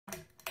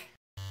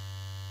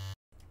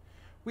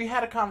we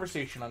had a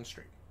conversation on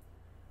stream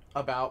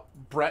about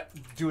Brett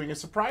doing a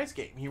surprise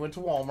game. He went to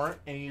Walmart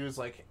and he was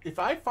like, if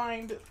I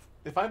buy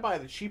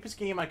the cheapest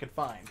game I could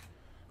find,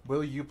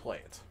 will you play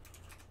it?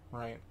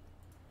 Right?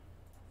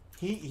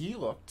 He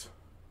looked,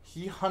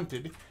 he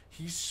hunted,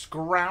 he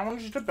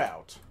scrounged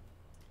about,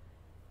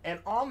 and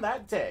on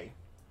that day,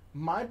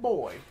 my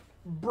boy,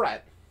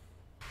 Brett,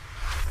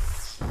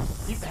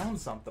 he found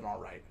something all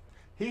right.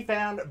 He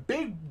found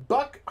Big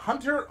Buck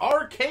Hunter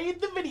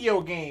Arcade, the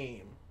video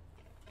game.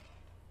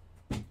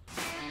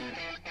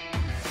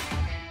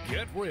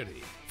 Get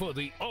ready for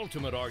the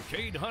ultimate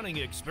arcade hunting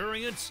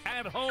experience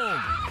at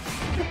home.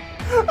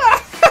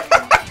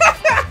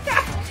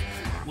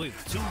 With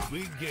 2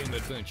 big game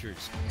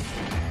adventures,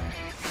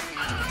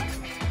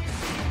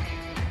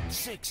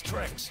 6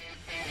 tricks,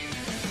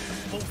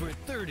 over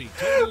 30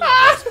 total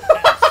levels,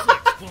 and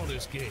 6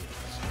 bonus games,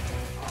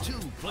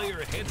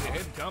 2-player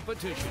head-to-head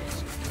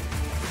competitions.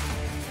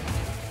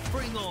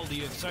 Bring all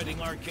the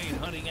exciting arcade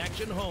hunting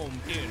action home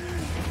in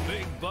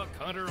Big Buck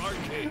Hunter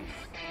Arcade.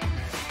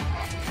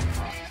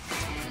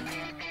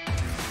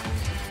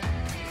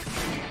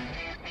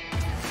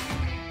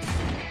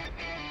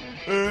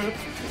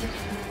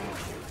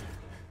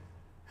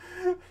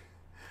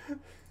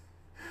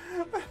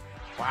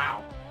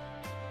 Wow.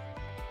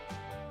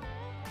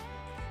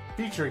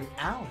 Featuring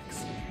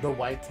Alex, the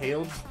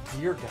white-tailed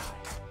deer guy.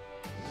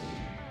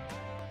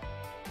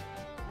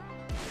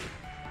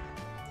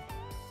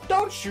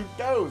 Don't shoot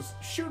does,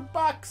 shoot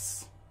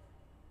bucks.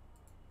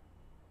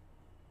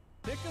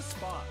 Pick a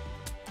spot.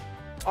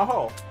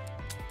 Oh.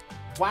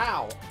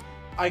 Wow.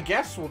 I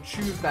guess we'll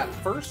choose that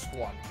first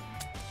one.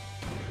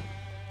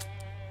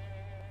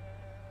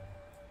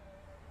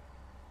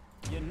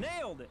 You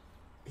nailed it.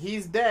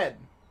 He's dead.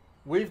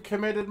 We've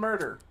committed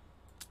murder.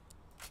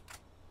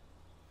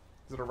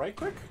 Is it a right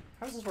click?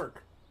 How does this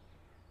work?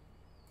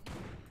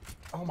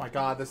 Oh my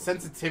god, the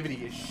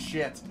sensitivity is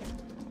shit.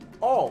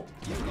 Oh.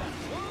 You got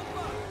 1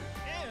 buck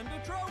and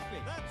a trophy.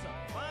 That's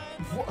a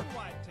fine What?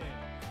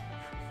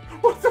 whitetail.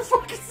 What the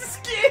fuck is this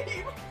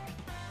game?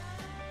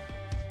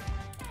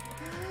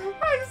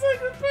 I'm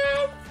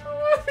psychopath.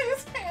 What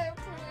is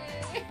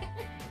happening?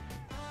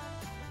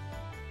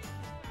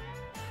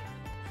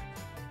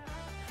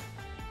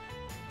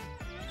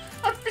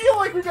 I feel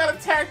like we got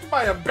attacked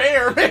by a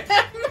bear, man.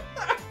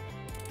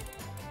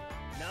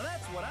 Now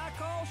that's what I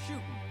call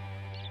shooting.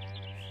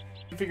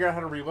 Figure out how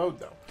to reload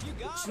though. You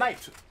got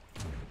Sniped.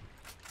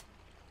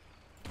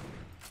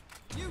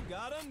 You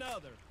got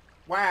another.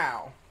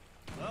 Wow.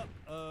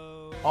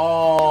 Uh-oh.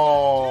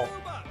 Oh. 2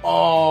 bucks.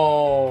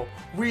 Oh.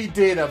 We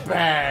did a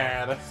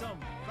bad. Some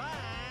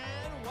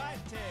fine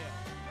whitetail.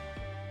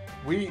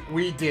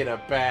 We did a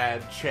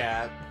bad,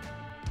 chat.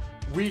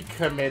 We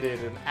committed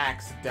an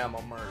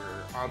accidental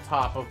murder on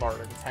top of our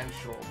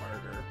intentional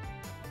murder.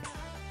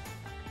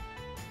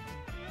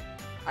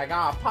 I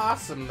got a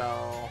possum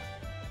though.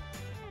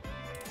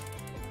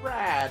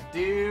 Rad,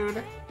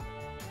 dude.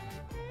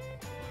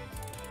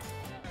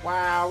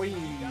 Wowie.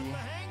 Got the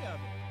hang of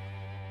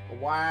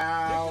it.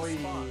 Wowie. Pick a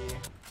spot.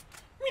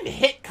 I mean,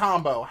 hit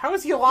combo. How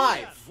is he alive?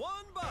 You got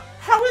 1 buck.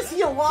 How is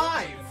he That's a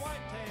alive? fine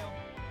whitetail.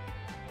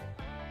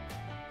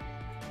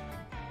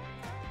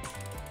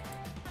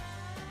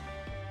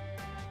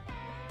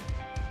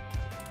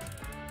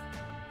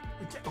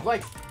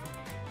 Like,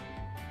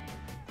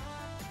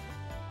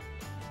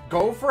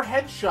 go for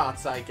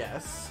headshots, I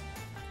guess.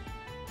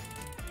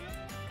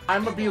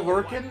 I'm gonna be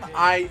lurking.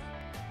 I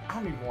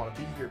don't even want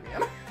to be here,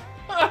 man.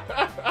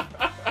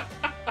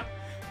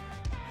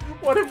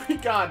 What have we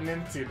gotten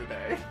into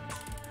today?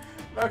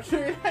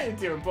 Okay, how you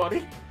doing,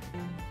 buddy?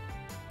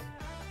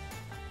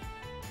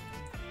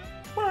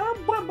 Woo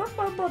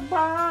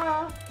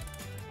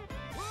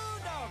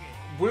doggy.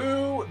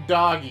 Woo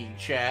doggy,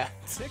 chat.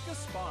 Pick a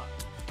spot.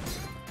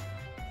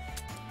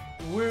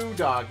 Woo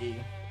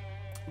doggy.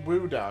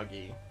 Woo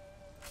doggy.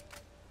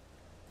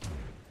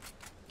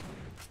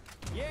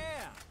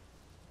 Yeah.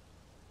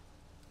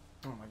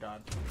 Oh my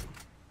god.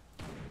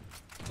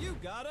 You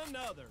got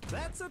another.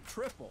 That's a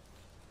triple.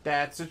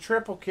 That's a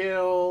triple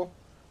kill.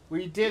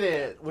 We did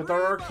it with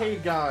our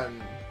arcade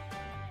gun.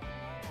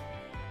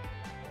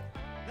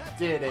 That's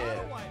Did a it.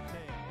 fine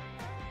whitetail.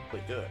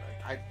 Really good.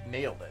 I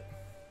nailed it.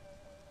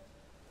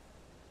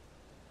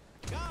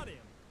 Got him.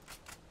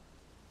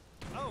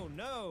 Oh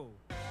no.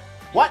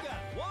 What? You got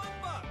 1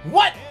 buck.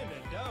 What? And a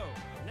doe.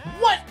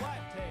 Nice What?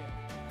 whitetail.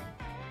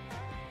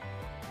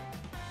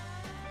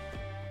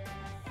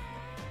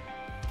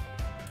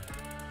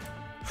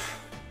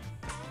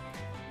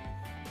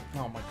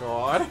 Oh my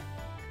god.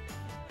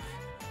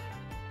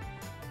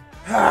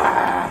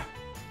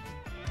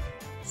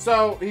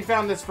 So, he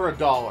found this for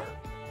 $1.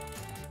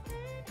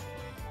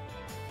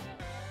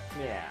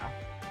 Yeah.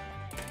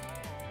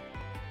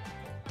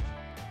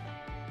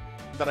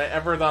 That I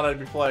ever thought I'd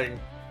be playing.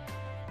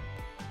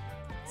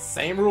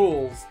 Same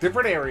rules,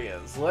 different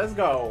areas. Let's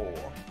go.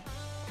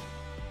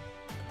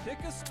 Pick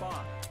a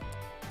spot.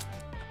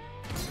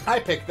 I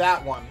picked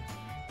that one.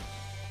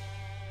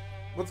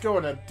 Let's go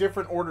in a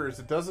different orders.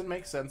 It doesn't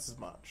make sense as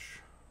much.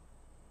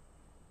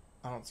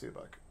 I don't see a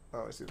buck.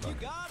 Oh, I see the You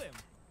buck. got him.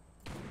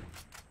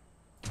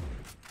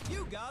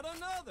 You got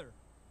another.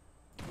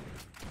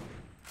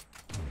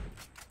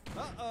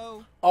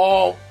 Uh-oh.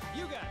 Oh,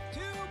 You got 2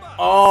 bucks.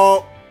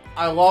 oh,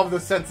 I love the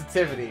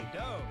sensitivity.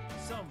 Dough.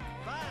 Some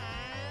fine.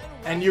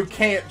 And you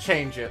can't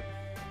change it.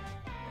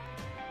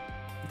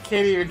 You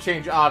can't even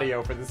change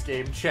audio for this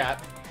game,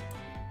 chat.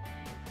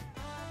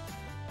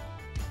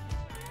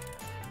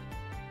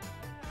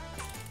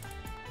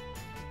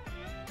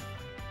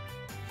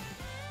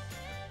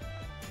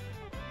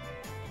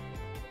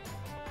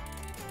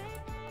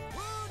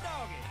 Woo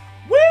doggy.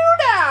 Woo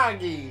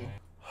doggy!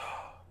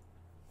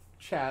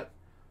 Chat,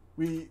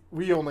 we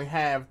only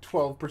have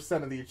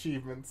 12% of the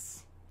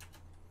achievements.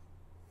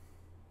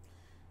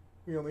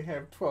 We only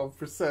have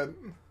 12%.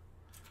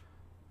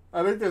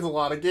 I think there's a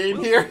lot of game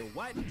here.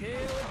 Whitetail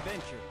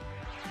adventure.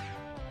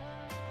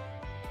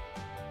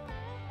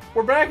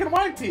 We're back in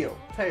whitetail.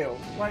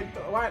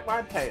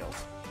 White tails.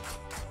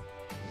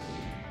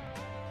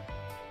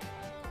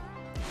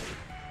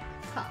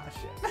 Ah,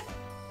 shit.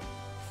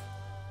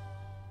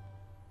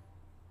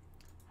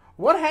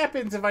 What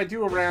happens if I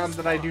do a round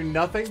that I do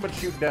nothing but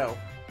shoot doe?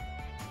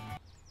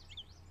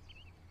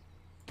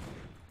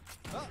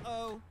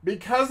 Uh-oh.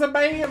 Because of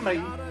Bambi.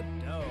 Got a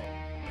dough.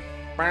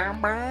 Bow,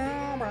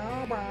 bow,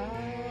 bow, bow.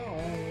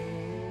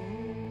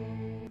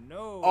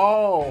 No.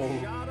 Oh,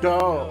 Shot a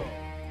doe.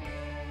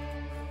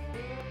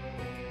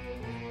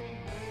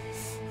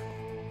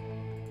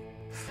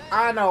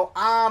 I know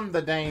I'm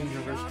the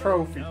dangerous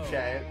trophy,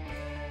 chat.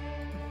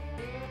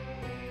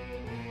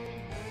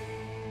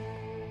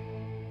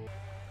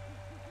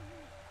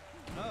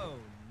 Oh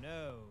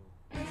no.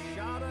 You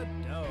shot a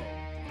doe.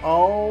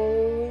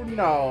 Oh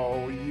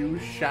no, you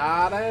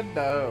shot a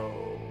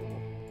doe.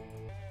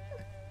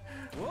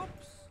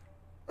 Whoops.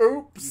 You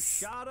Oops.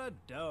 shot a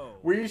doe.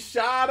 We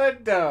shot a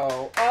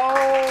doe.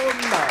 Oh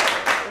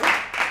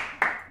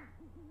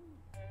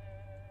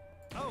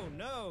Oh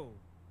no.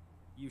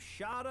 You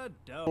shot a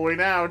doe. no. Boy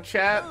now,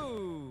 chat.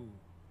 Ooh.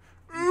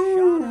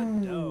 You shot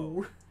a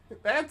doe. Ooh.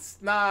 That's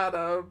not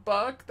a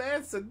buck,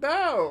 that's a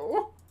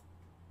doe.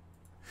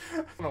 I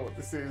don't know what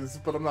this is,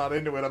 but I'm not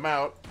into it. I'm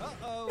out.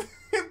 Uh-oh.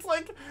 It's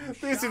like,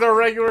 this is our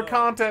regular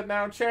content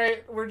now,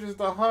 chat. We're just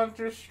a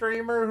hunter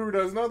streamer who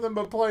does nothing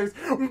but plays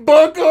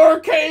Buck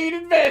Arcade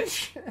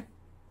Adventure.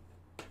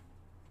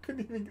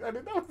 Couldn't even, I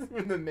didn't know that was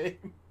even the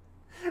name.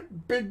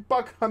 Big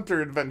Buck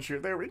Hunter Adventure.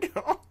 There we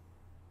go.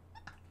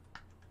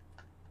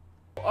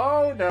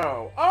 Oh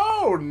no.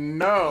 Oh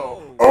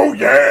no. Oh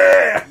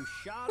yeah! You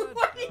shot a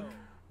doe.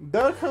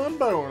 Duck Hunt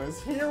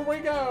bonus. Here we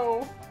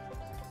go.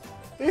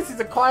 This is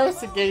a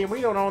classic game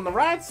we don't own the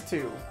rights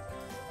to.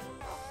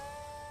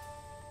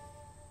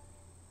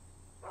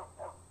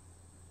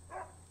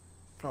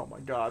 Oh my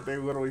god, they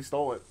literally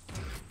stole it.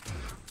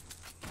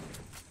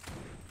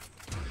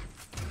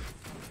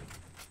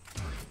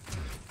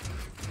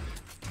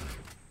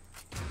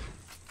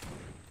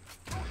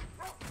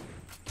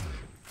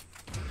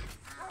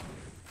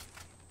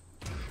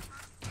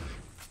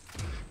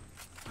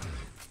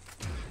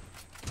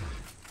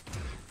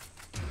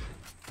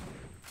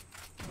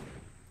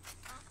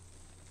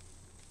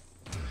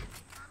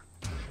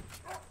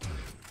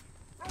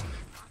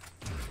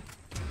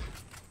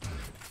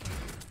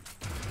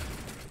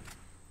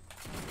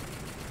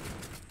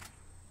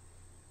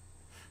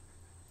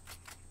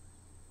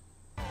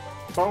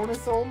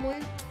 Bonus only?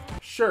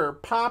 Sure,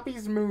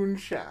 Poppy's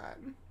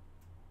Moonshine.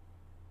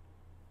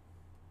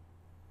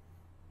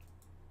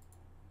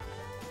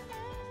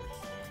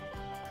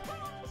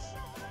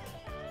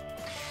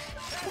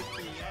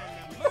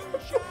 And the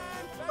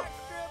moonshine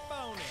backstrip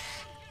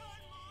bonus.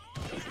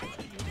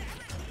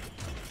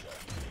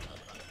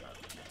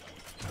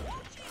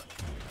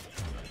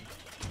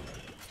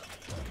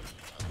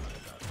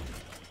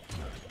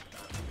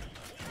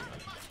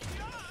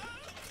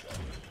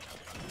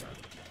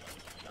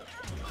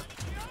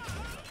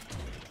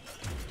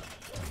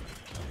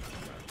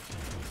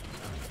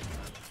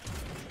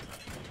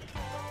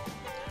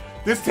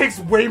 This takes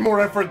way more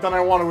effort than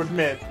I want to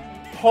admit.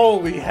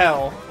 Holy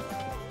hell.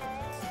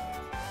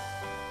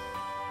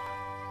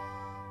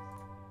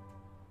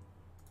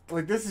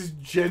 Like, this is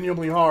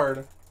genuinely hard.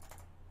 You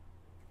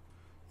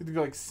have to be,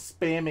 like,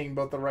 spamming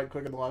both the right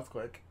click and the left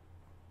click.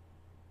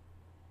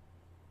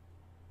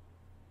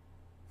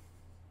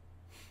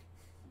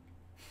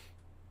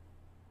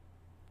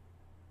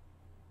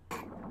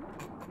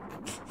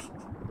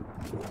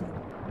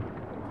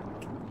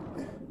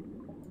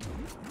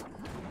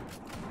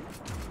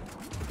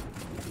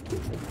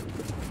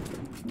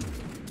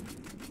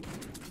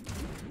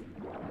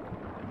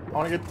 I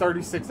want to get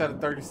 36 out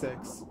of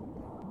 36.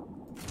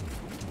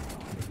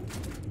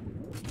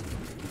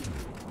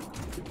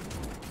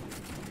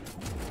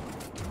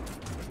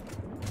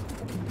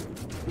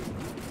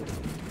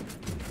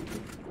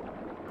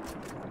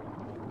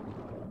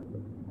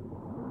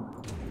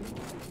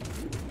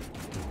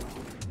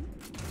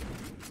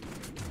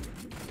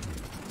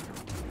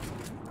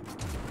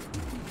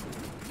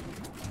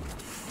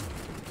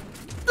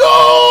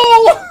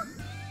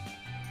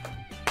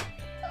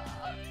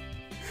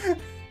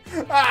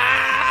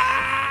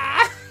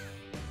 Ah!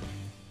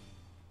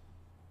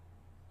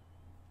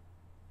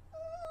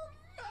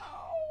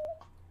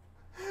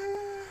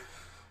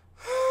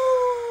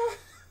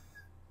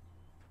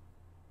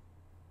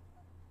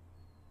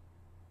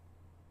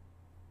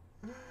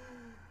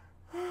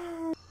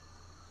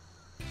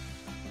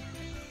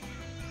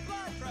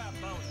 Fly trap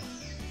bonus.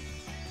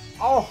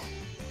 Oh,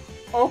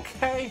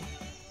 okay.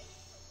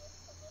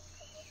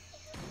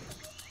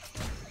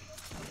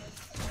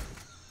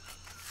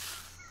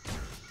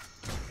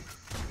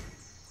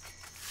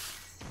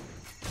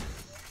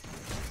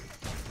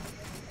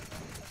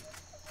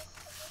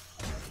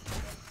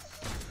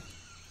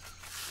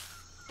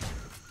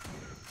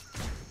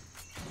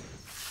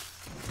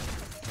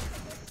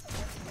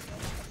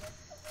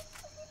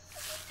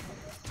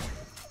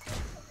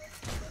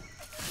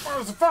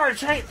 Where's the fire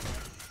chain?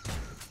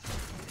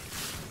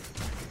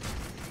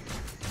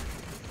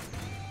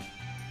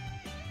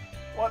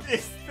 What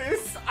is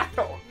this? I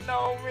don't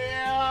know,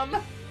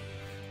 man.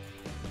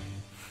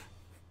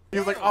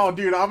 He's like, oh,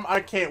 dude,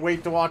 I can't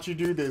wait to watch you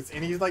do this,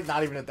 and he's like,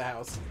 not even at the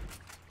house.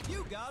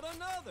 You got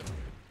another.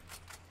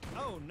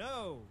 Oh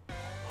no.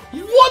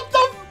 What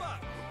the?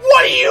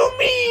 What do you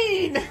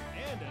mean?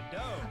 And a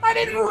dough. I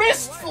didn't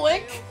wrist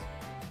flick.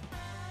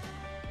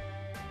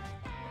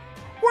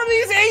 What are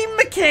these aim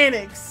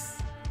mechanics?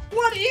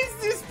 What is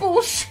this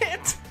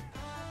bullshit?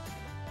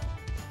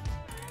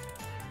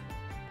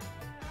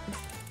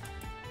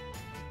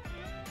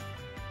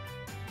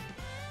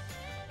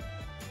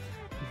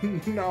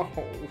 No.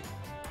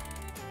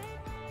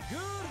 Good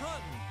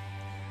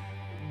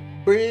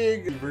hunting.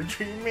 Big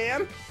Dream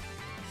Man.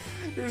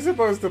 You're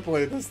supposed to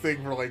play this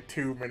thing for like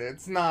 2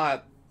 minutes,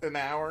 not an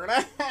hour and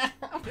a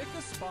half. Pick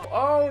a spot.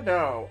 Oh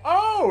no.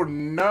 Oh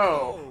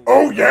no.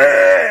 Oh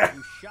yeah!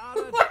 You shot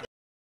it.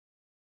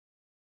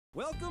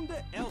 Welcome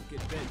to Elk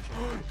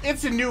Adventure.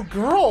 It's a new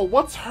girl.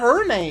 What's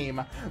her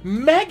name?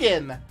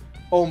 Megan.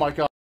 Oh my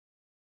god.